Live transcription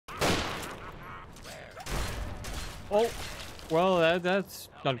Oh, well, that's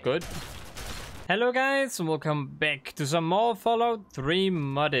not good. Hello guys, and welcome back to some more Fallout 3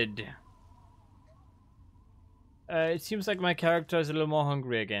 Modded. It seems like my character is a little more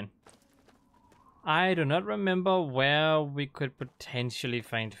hungry again. I do not remember where we could potentially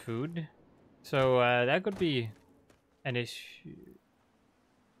find food. So that could be an issue.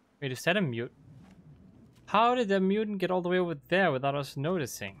 Wait, is that a mute? How did the mutant get all the way over there without us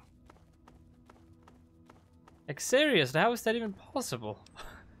noticing? Like seriously, how is that even possible?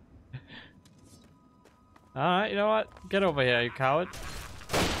 Alright, you know what? Get over here, you coward.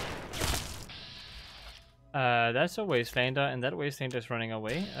 That's a wastelander, and that wastelander is running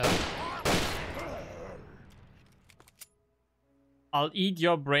away. I'll eat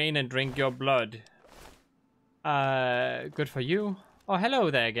your brain and drink your blood. Good for you. Oh, hello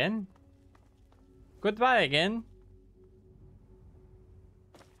there again. Goodbye again.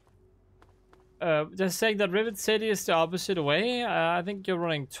 Just saying that Rivet City is the opposite way. I think you're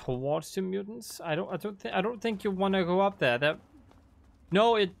running towards the mutants. I don't think you want to go up there.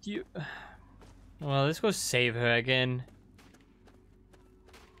 No, you. Well, let's go save her again.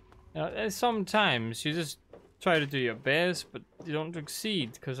 Sometimes you just try to do your best, but you don't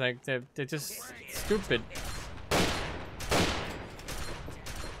succeed because like they're just stupid.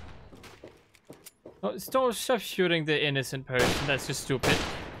 Oh, stop shooting the innocent person. That's just stupid.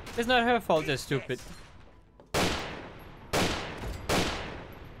 It's not her fault they're stupid.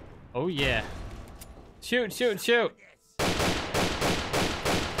 Oh yeah. Shoot, shoot, shoot.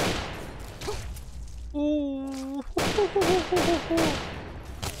 Ooh.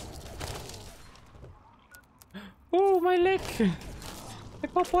 Oh, my leg. My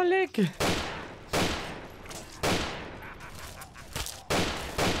papa leg.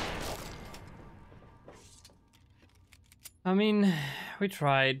 I mean, we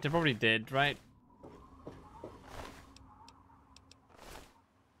tried. They probably did, right?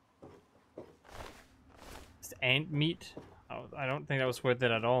 It's ant meat. Oh, I don't think that was worth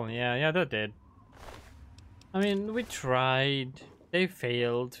it at all. Yeah, that did. I mean, we tried. They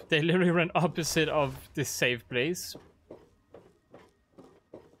failed. They literally ran opposite of this safe place.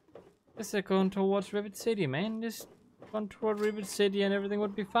 Guess they're going towards Rivet City, man. Just run toward Rivet City and everything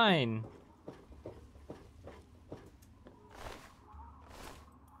would be fine.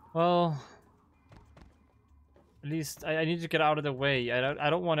 Well, at least I need to get out of the way. I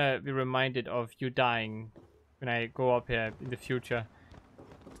don't want to be reminded of you dying when I go up here in the future.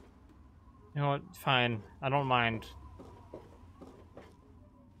 You know what? Fine. I don't mind.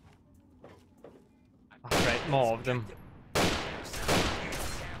 Alright, more of them.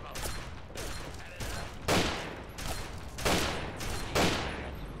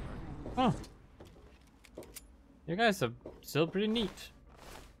 Oh. You guys are still pretty neat.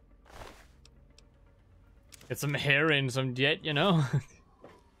 Get some hair in some jet, you know?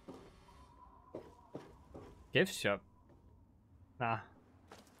 Gift shop. Nah.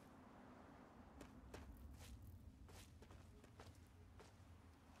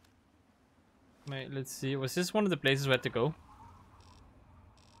 Wait, let's see. Was this one of the places we had to go?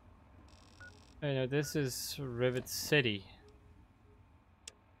 Oh, no, this is Rivet City.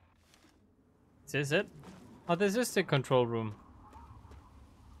 Is this it? Oh, this is the control room.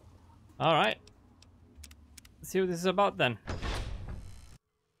 Alright. Let's see what this is about then.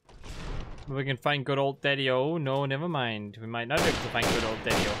 We can find good old Daddy-O. No, never mind. We might not be able to find good old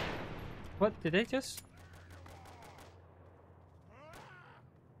Daddy-O. What? Did they just...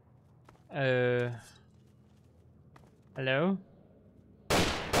 Hello?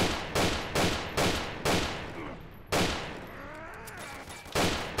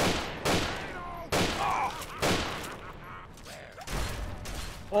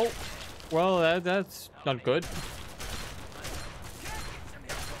 Oh, well, that's not good.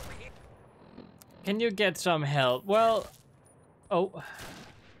 Can you get some help? Well, oh,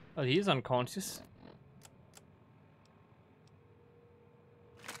 well, he's unconscious.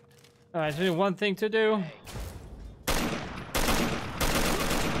 Alright, so one thing to do. Like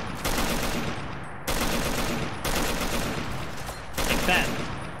that.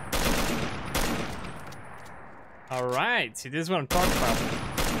 Alright, see, this is what I'm talking about.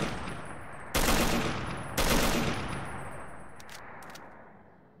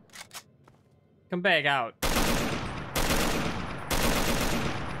 Come back out. Oh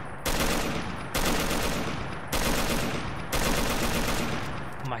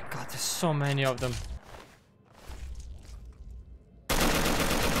my god, there's so many of them.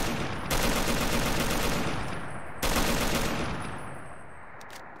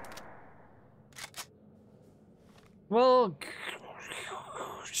 Well,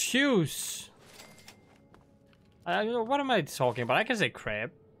 shoes. What am I talking about? I can say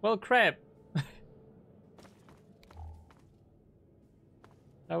crab. Well, crab.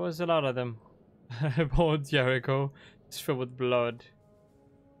 That was a lot of them. Poor Jericho. It's filled with blood.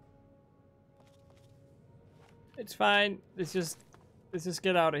 It's fine. Let's just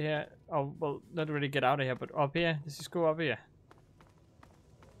get out of here. Oh, well, not really get out of here, but up here. Let's just go up here.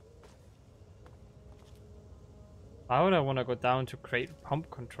 Why would I want to go down to create pump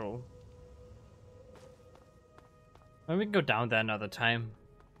control? Well, we can go down there another time.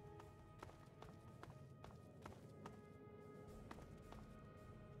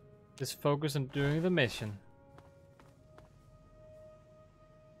 Just focus on doing the mission.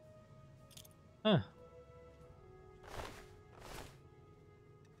 Huh.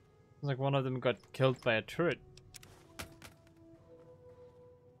 Like one of them got killed by a turret.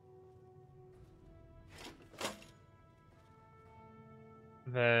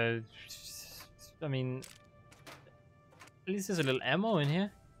 I mean, at least there's a little ammo in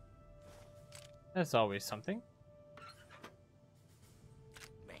here. That's always something.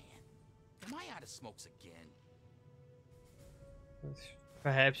 Man, am I out of smokes again?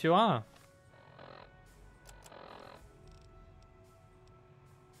 Perhaps you are.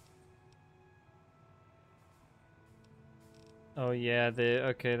 Oh yeah,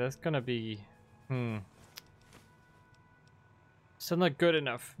 okay, that's gonna be still not good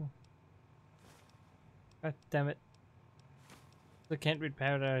enough. God damn it. I can't read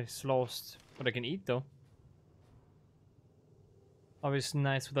Paradise Lost, but I can eat though. Always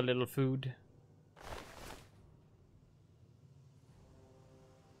nice with a little food.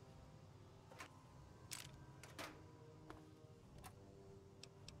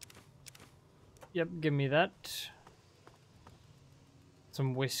 Yep, give me that.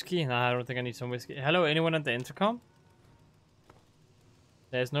 Some whiskey? Nah, I don't think I need some whiskey. Hello, anyone at the intercom?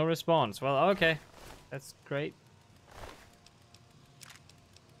 There's no response. Well, okay. That's great.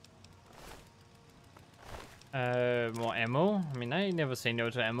 More ammo. I mean, I never say no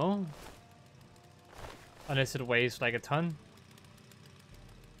to ammo. Unless it weighs like a ton.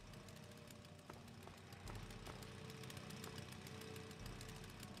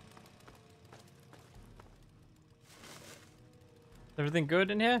 Everything good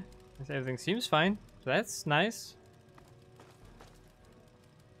in here? Everything seems fine. That's nice.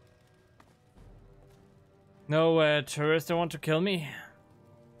 No tourists that want to kill me.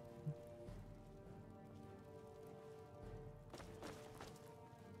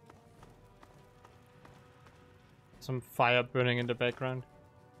 Some fire burning in the background.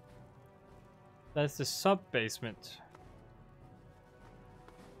 That's the sub-basement.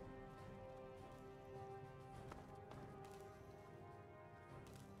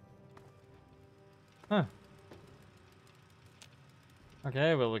 Huh.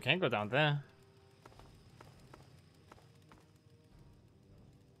 Okay, well, we can't go down there.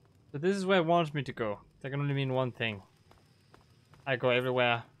 So this is where it wants me to go. That can only mean one thing. I go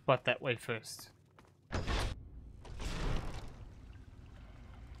everywhere but that way first.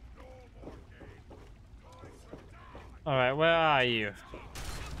 Alright, where are you?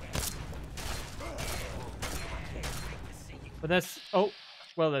 But that's... Oh,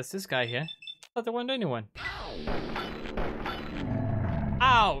 well, there's this guy here. I thought there wasn't anyone.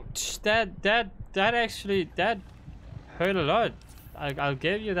 Ouch! That actually, that hurt a lot. I'll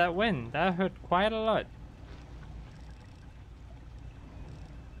give you that win. That hurt quite a lot.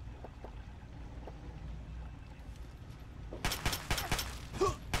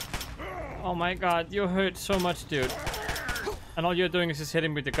 Oh my god, you hurt so much, dude. And all you're doing is just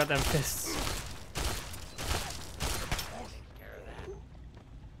hitting with the goddamn fists.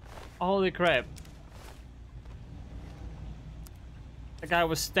 Holy crap. The guy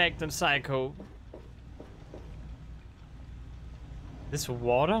was stacked and psycho. This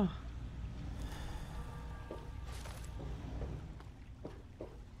water?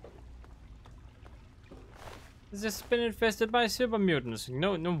 It's just been infested by super mutants.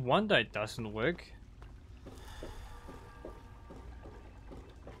 No wonder it doesn't work.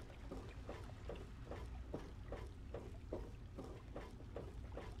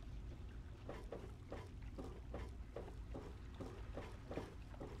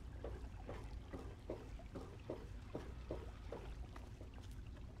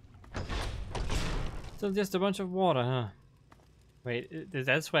 Still just a bunch of water, huh? Wait,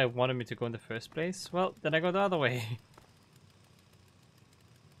 that's why I wanted me to go in the first place? Well, then I go the other way.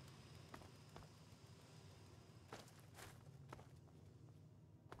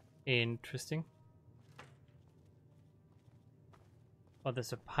 Interesting. Oh,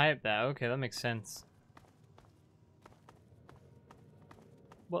 there's a pipe there. Okay, that makes sense.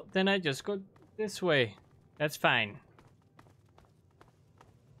 Well, then I just go this way. That's fine.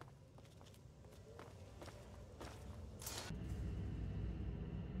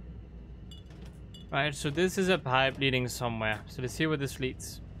 Right, so this is a pipe leading somewhere. So let's see where this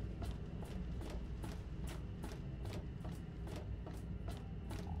leads.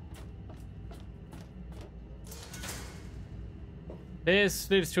 This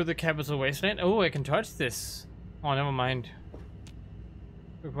leads to the capital wasteland. Oh, I can touch this. Oh, never mind.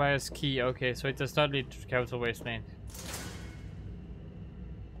 Requires key. Okay, so it does not lead to capital wasteland.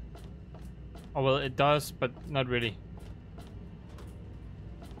 Oh, well, it does, but not really.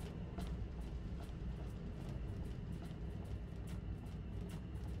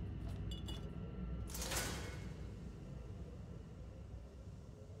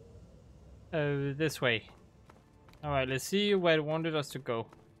 This way. Alright, let's see where it wanted us to go.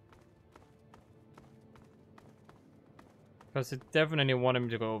 Because it definitely wanted me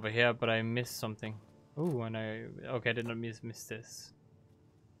to go over here, but I missed something. Oh, and okay, I did not miss this.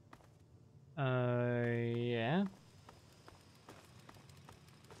 Yeah.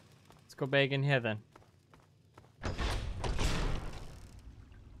 Let's go back in here then.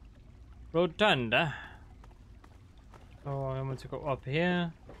 Rotunda. Oh, I want to go up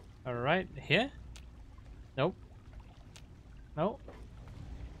here. Alright, here? Nope. No.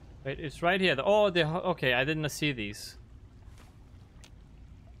 Wait, it's right here. Oh, okay, I didn't see these.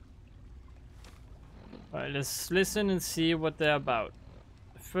 Alright, let's listen and see what they're about.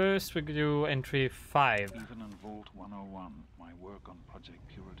 First, we do entry 5. Even in Vault 101, my work on Project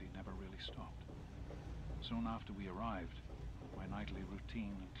Purity never really stopped. Soon after we arrived, my nightly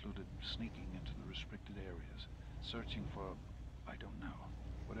routine included sneaking into the restricted areas, searching for, I don't know,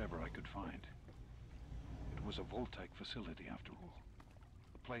 whatever I could find. It was a Vault-Tec facility, after all.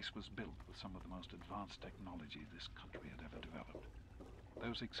 The place was built with some of the most advanced technology this country had ever developed.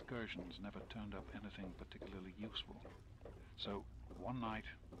 Those excursions never turned up anything particularly useful. So, one night,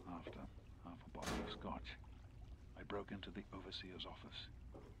 after half a bottle of scotch, I broke into the Overseer's office.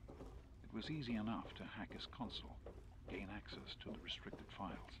 It was easy enough to hack his console, gain access to the restricted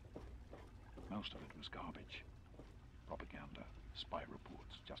files. Most of it was garbage. Propaganda, spy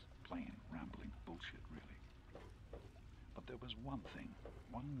reports, just plain rambling bullshit, really. But there was one thing,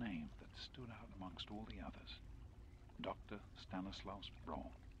 one name that stood out amongst all the others. Dr. Stanislaus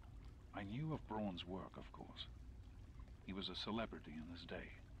Braun. I knew of Braun's work, of course. He was a celebrity in his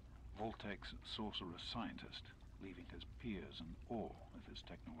day, Vault-Tec's sorcerous scientist, leaving his peers in awe of his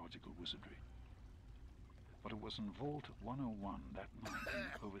technological wizardry. But it was in Vault 101 that night in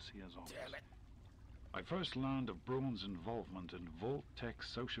the Overseer's office I first learned of Braun's involvement in Vault-Tec's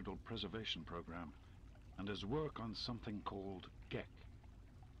Social Preservation Program and his work on something called GECK,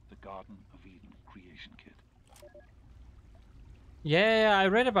 the Garden of Eden Creation Kit. Yeah, I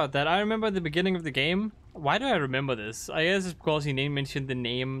read about that. I remember the beginning of the game. Why do I remember this? I guess it's because he mentioned the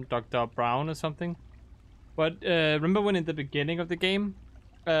name Dr. Braun or something. But remember when in the beginning of the game,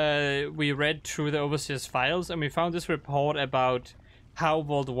 we read through the Overseer's files and we found this report about how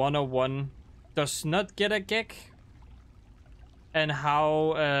Vault 101 does not get a GECK, and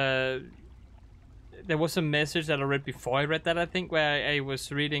how there was a message that I read before I read that, I think, where I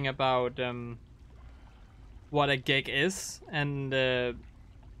was reading about what a GECK is, and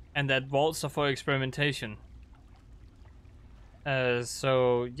that vaults are for experimentation.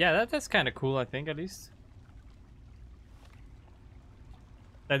 So yeah, that's kind of cool, I think, at least.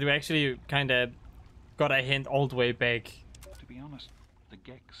 That we actually kind of got a hint all the way back. To be honest, the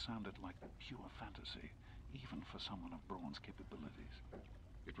GECK sounded like pure fantasy, even for someone of Braun's capabilities.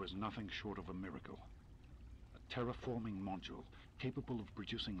 It was nothing short of a miracle. A terraforming module capable of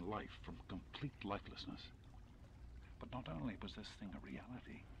producing life from complete lifelessness. But not only was this thing a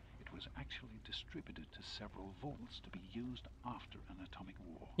reality, it was actually distributed to several vaults to be used after an atomic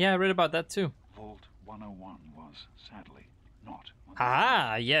war. Yeah, I read about that too. Vault 101 was, sadly, not.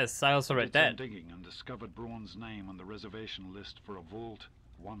 Ah, yes, I also read that. Digging and discovered Braun's name on the reservation list for a Vault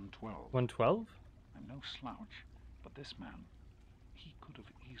 112. 112? I'm no slouch, but this man, he could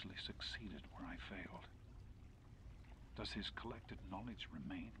have easily succeeded where I failed. Does his collected knowledge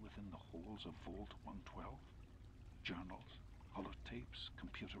remain within the halls of Vault 112? Journals, holotapes,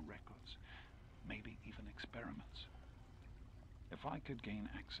 computer records, maybe even experiments. If I could gain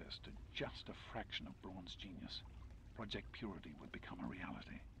access to just a fraction of Braun's genius, Project Purity would become a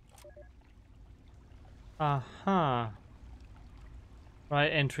reality. Right,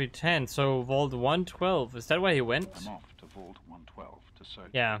 entry 10. So Vault 112. Is that where he went? I'm off to Vault 112 to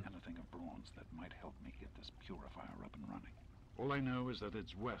search for anything of Braun's that might help me get this purifier up and running. All I know is that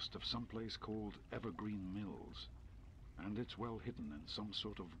it's west of some place called Evergreen Mills, and it's well hidden in some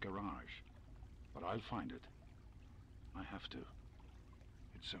sort of garage. But I'll find it. I have to.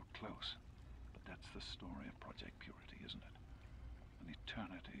 It's so close. But that's the story of Project Purity, isn't it? An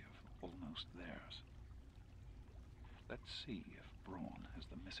eternity of almost theirs. Let's see if Braun has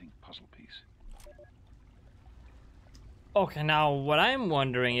the missing puzzle piece. Okay, now what I'm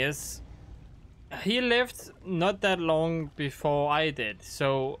wondering is, he left not that long before I did,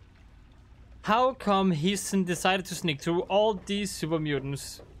 so how come he decided to sneak through all these super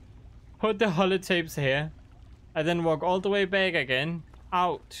mutants, put the holotapes here, and then walk all the way back again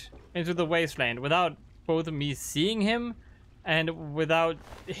out into the wasteland without both me seeing him and without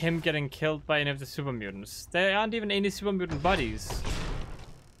him getting killed by any of the super mutants? There aren't even any super mutant bodies.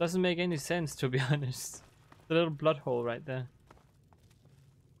 Doesn't make any sense, to be honest. The little blood hole right there.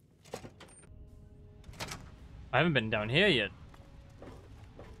 I haven't been down here yet.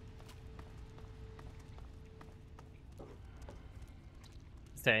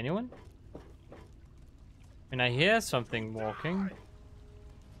 Is there anyone? I mean, I hear something walking.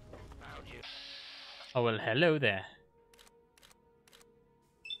 Oh, well, hello there.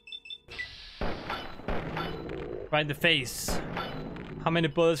 Right in the face. How many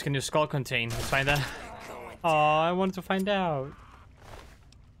bullets can your skull contain? Let's find out. Oh, I wanted to find out.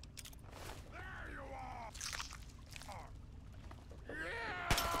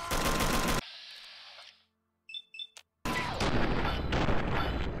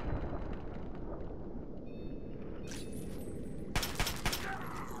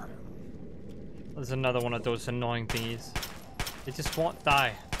 There's another one of those annoying thingies. They just won't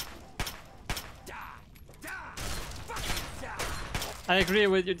die. I agree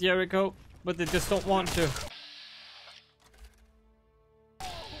with you, Jericho, but they just don't want to.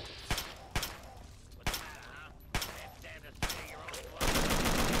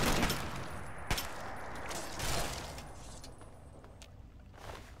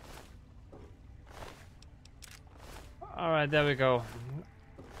 Alright, there we go.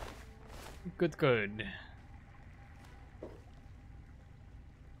 Good, good.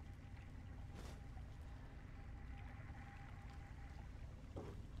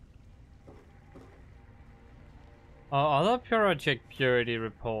 Other Project Purity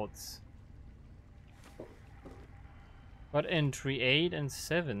reports. Got entry 8 and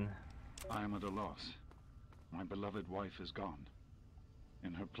 7. I am at a loss. My beloved wife is gone.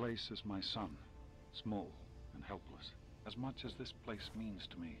 In her place is my son, small and helpless. As much as this place means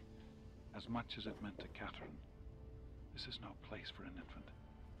to me, as much as it meant to Catherine, this is no place for an infant,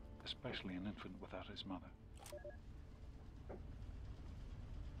 especially an infant without his mother.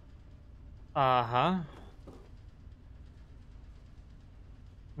 Uh-huh.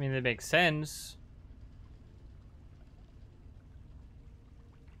 I mean, that makes sense.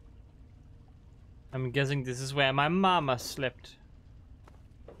 I'm guessing this is where my mama slept.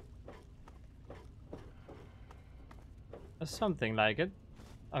 Or something like it.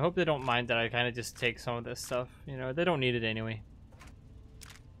 I hope they don't mind that I kind of just take some of this stuff. You know, they don't need it anyway.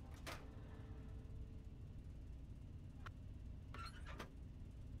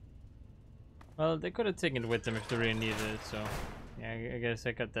 Well, they could have taken it with them if they really needed it, so... yeah, I guess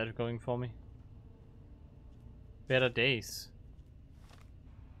I got that going for me. Better days.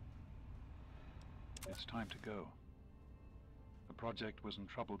 It's time to go. The project was in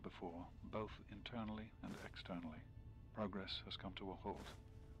trouble before, both internally and externally. Progress has come to a halt,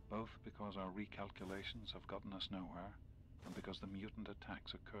 both because our recalculations have gotten us nowhere, and because the mutant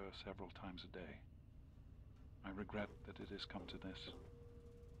attacks occur several times a day. I regret that it has come to this.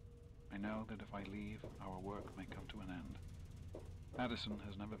 I know that if I leave, our work may come to an end. Madison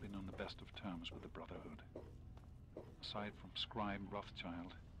has never been on the best of terms with the Brotherhood. Aside from Scribe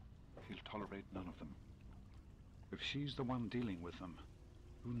Rothschild, he'll tolerate none of them. If she's the one dealing with them,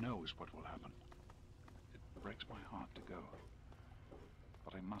 who knows what will happen? It breaks my heart to go.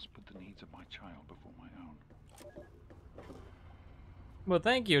 But I must put the needs of my child before my own. Well,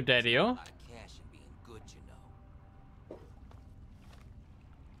 thank you, Daddy-o.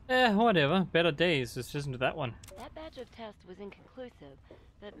 Whatever. Better days. Let's listen to that one. That batch of tests was inconclusive,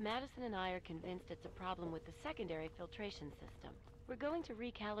 but Madison and I are convinced it's a problem with the secondary filtration system. We're going to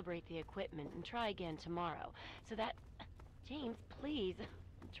recalibrate the equipment and try again tomorrow, so that... James, please.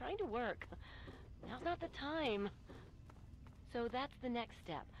 I'm trying to work. Now's not the time. So that's the next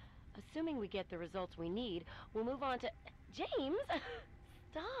step. Assuming we get the results we need, we'll move on to... James!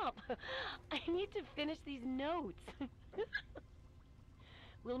 Stop! I need to finish these notes.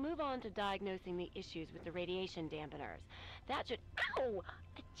 We'll move on to diagnosing the issues with the radiation dampeners. That should... Ow!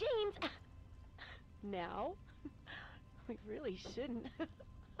 James! Now? We really shouldn't.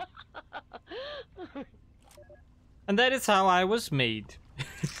 And that is how I was made.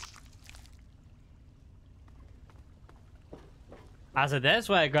 Also, that's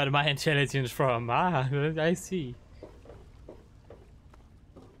where I got my intelligence from. Ah, I see.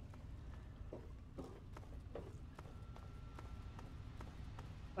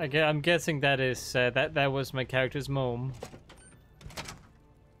 I'm guessing that is that was my character's mom.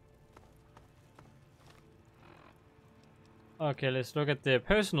 Okay, let's look at the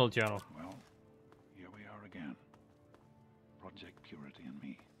personal journal. Well, here we are again. Project Purity and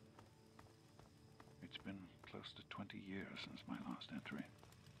me. It's been close to 20 years since my last entry,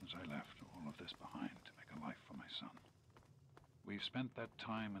 since I left all of this behind to make a life for my son. We've spent that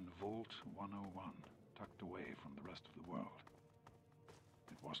time in Vault 101, tucked away from the rest of the world.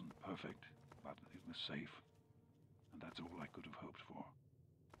 It wasn't perfect, but it was safe, and that's all I could have hoped for.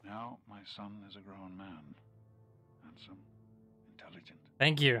 Now my son is a grown man, handsome, intelligent,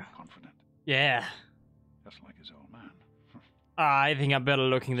 Thank you. confident, Yeah. just like his old man. I think I'm better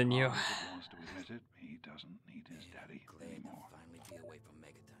looking than you. As hard as it was to admit it, he doesn't need his daddy Glad anymore. to finally be away from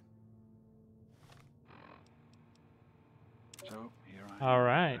Megaton. So here I All am,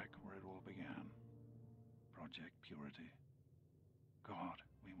 right. back where it all began. Project Purity. God,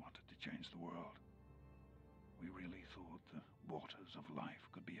 we wanted to change the world. We really thought the waters of life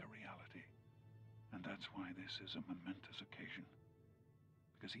could be a reality. And that's why this is a momentous occasion.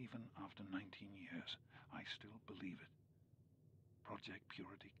 Because even after 19 years, I still believe it. Project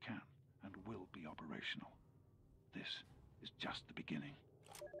Purity can and will be operational. This is just the beginning.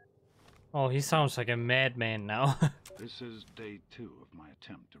 Oh, he sounds like a madman now. This is day 2 of my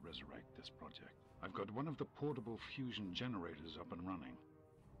attempt to resurrect this project. I've got one of the portable fusion generators up and running,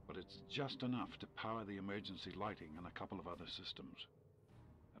 but it's just enough to power the emergency lighting and a couple of other systems.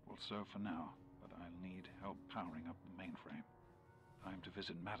 That will serve for now, but I'll need help powering up the mainframe. Time to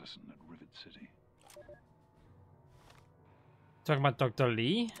visit Madison at Rivet City. Talking about Dr.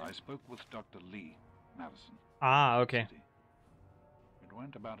 Lee? I spoke with Dr. Lee, Madison. Ah, okay. City. It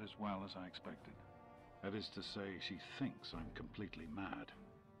went about as well as I expected. That is to say, she thinks I'm completely mad.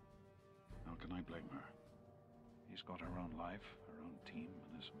 How can I blame her? She's got her own life, her own team,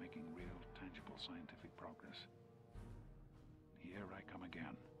 and is making real, tangible scientific progress. Here I come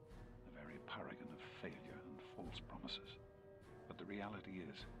again, the very paragon of failure and false promises. But the reality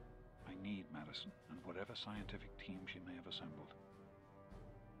is, I need Madison and whatever scientific team she may have assembled.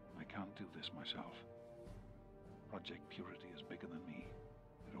 I can't do this myself. Project Purity is bigger than me.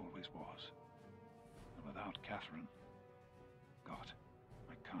 It always was. And without Catherine, God,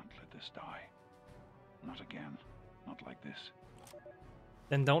 I can't let this die. Not again. Not like this.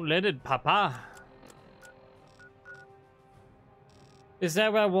 Then don't let it, Papa. Is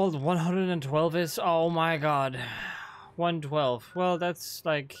that where World 112 is? Oh my god. 112. Well, that's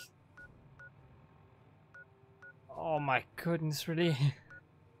like... Oh my goodness, really?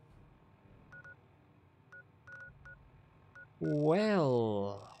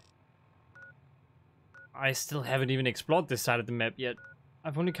 Well... I still haven't even explored this side of the map yet.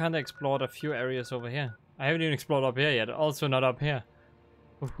 I've only kind of explored a few areas over here. I haven't even explored up here yet. Also not up here.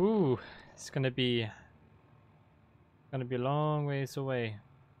 Woohoo! It's gonna be a long ways away.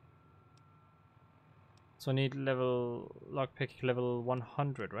 So I need lockpick level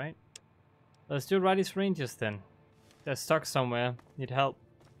 100, right? Let's do Riley's Rangers then. They're stuck somewhere. Need help.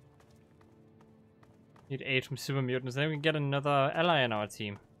 Need aid from super mutants. Then we can get another ally in our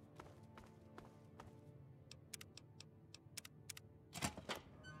team.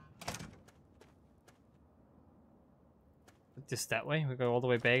 Just that way. We go all the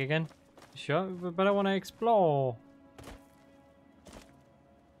way back again. Sure, but I want to explore.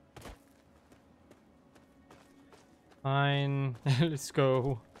 Fine. Let's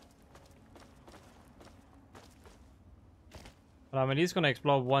go. But I'm at least gonna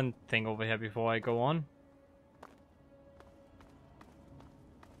explore one thing over here before I go on.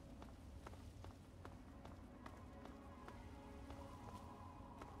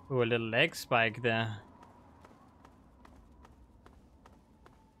 Ooh, a little leg spike there.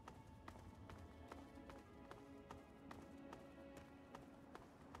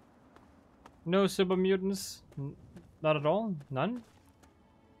 No super mutants? Not at all? None?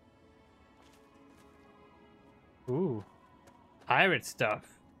 Ooh. Pirate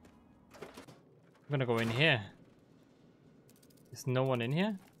stuff. I'm gonna go in here. There's no one in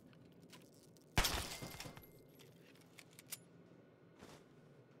here?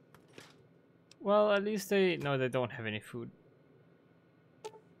 Well, at least they... No, they don't have any food.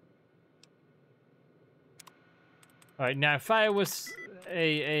 Alright, now if I was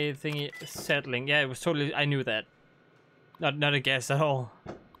a thingy settling... Yeah, it was totally... I knew that. Not a guess at all.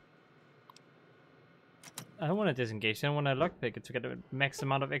 I don't want to disengage. I want to lockpick it to get a max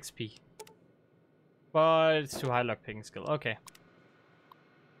amount of XP. But it's too high lockpicking skill. Okay.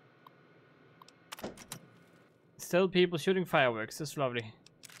 Still people shooting fireworks. That's lovely.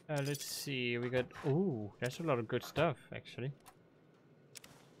 Let's see. We got... Ooh, that's a lot of good stuff, actually.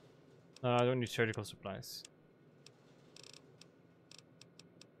 No, I don't need surgical supplies.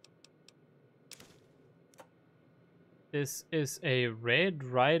 This is a Red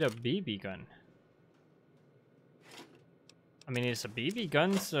Ryder BB gun. I mean, it's a BB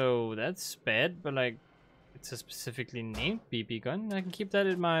gun, so that's bad, but like, it's a specifically named BB gun. I can keep that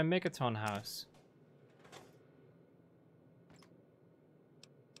in my Megaton house.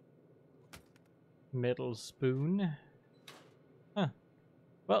 Metal spoon. Huh.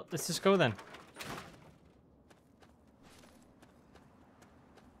 Well, let's just go then.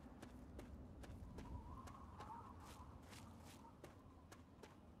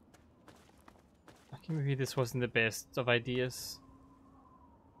 Okay, maybe this wasn't the best of ideas.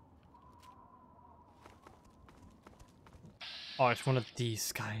 Oh, it's one of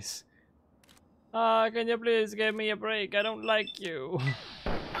these guys. Ah, can you please give me a break? I don't like you.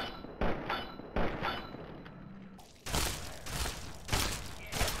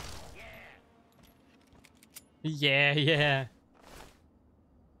 Yeah, yeah.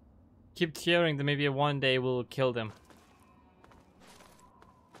 Keep cheering that maybe one day we'll kill them.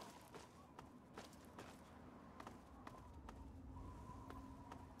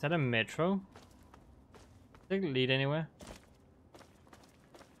 Is that a metro? Does it lead anywhere?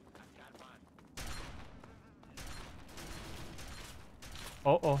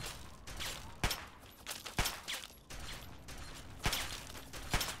 Uh-oh.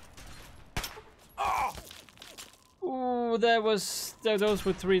 Ooh, those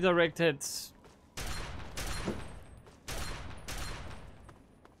were 3 direct hits.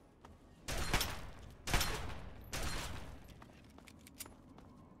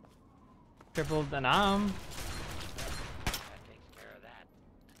 Crippled an arm. That takes care of that.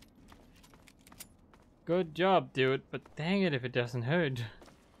 Good job, dude, but dang it if it doesn't hurt.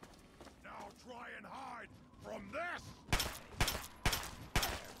 Now try and hide from this.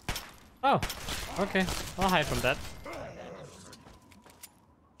 Oh, okay. I'll hide from that.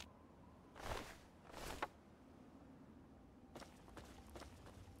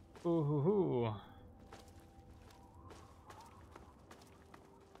 Ooh hoo hoo.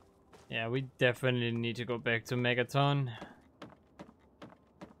 Yeah, we definitely need to go back to Megaton.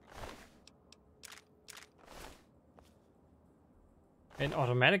 An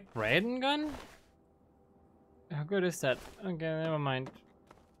automatic Braden gun? How good is that? Okay, never mind.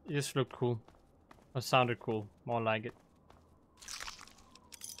 It just looked cool. Or sounded cool, more like it.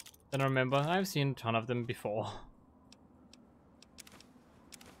 Then remember, I've seen a ton of them before.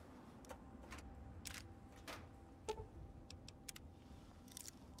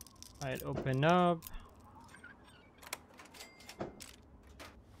 Alright, open up.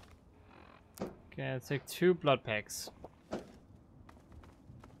 Okay, let's take 2 blood packs.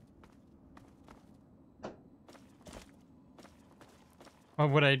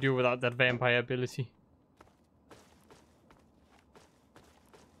 What would I do without that vampire ability?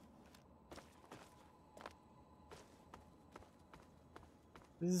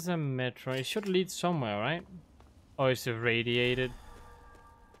 This is a metro. It should lead somewhere, right? Oh, it's irradiated.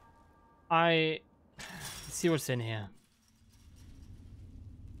 Let's see what's in here.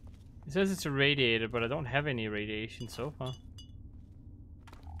 It says it's irradiated, but I don't have any radiation so far.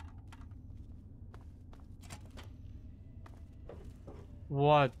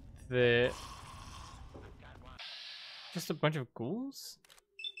 What the... Just a bunch of ghouls?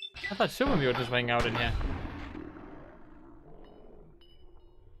 I thought Superman were just hanging out in here.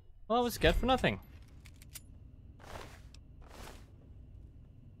 Well, I was scared for nothing.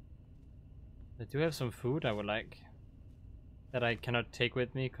 I do have some food I would like. That I cannot take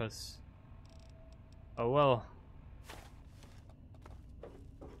with me, because... Oh well.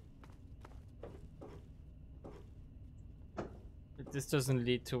 If this doesn't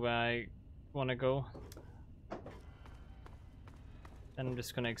lead to where I want to go, then I'm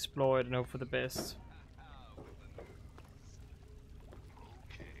just gonna explore it and hope for the best.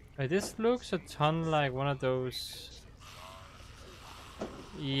 This looks a ton like one of those...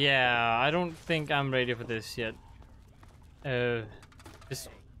 Yeah, I don't think I'm ready for this yet. Let's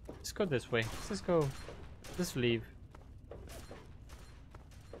go this way. Let's just go. Let's leave.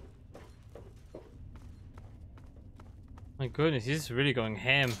 My goodness, he's really going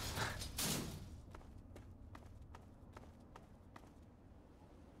ham.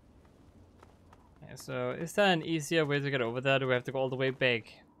 Yeah, so, is there an easier way to get over there? Do we have to go all the way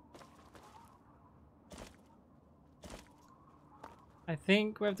back? I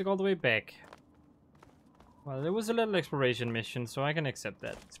think we have to go all the way back. Well, there was a little exploration mission, so I can accept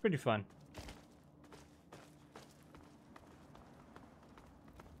that. It's pretty fun.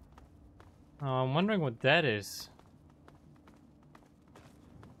 Oh, I'm wondering what that is.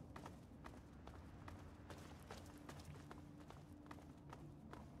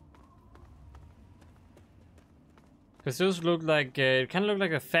 Because those look like, it kind of look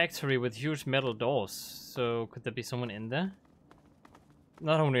like a factory with huge metal doors. So could there be someone in there?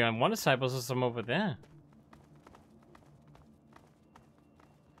 Not only on one side, but also some over there.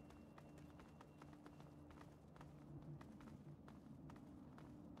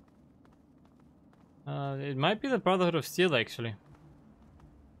 It might be the Brotherhood of Steel, actually.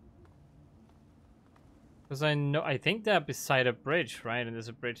 Because I think they're beside a bridge, right? And there's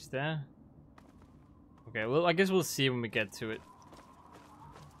a bridge there. Okay, well, I guess we'll see when we get to it.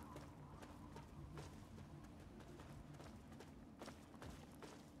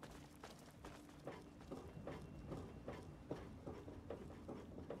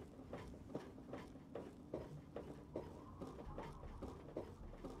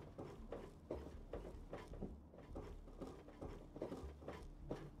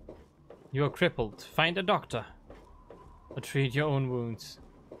 You are crippled. Find a doctor. Or treat your own wounds.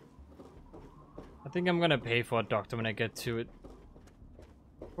 I think I'm gonna pay for a doctor when I get to it.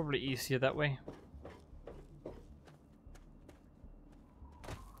 Probably easier that way.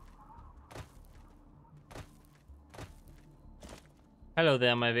 Hello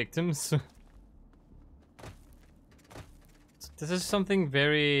there, my victims. This is something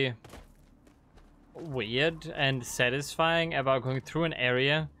very weird and satisfying about going through an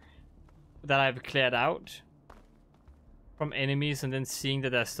area that I've cleared out from enemies and then seeing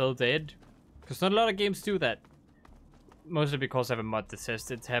that they're still dead. Because not a lot of games do that. Mostly because I have a mod that says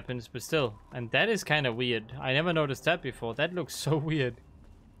it happens, but still. And that is kind of weird. I never noticed that before. That looks so weird.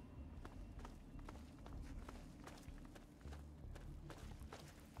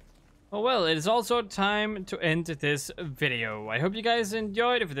 Oh well, it is also time to end this video. I hope you guys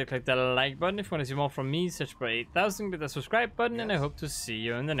enjoyed. If you did, click that like button. If you want to see more from me, search for 8000, click that subscribe button, and I hope to see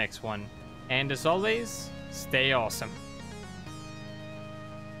you in the next one. And as always, stay awesome.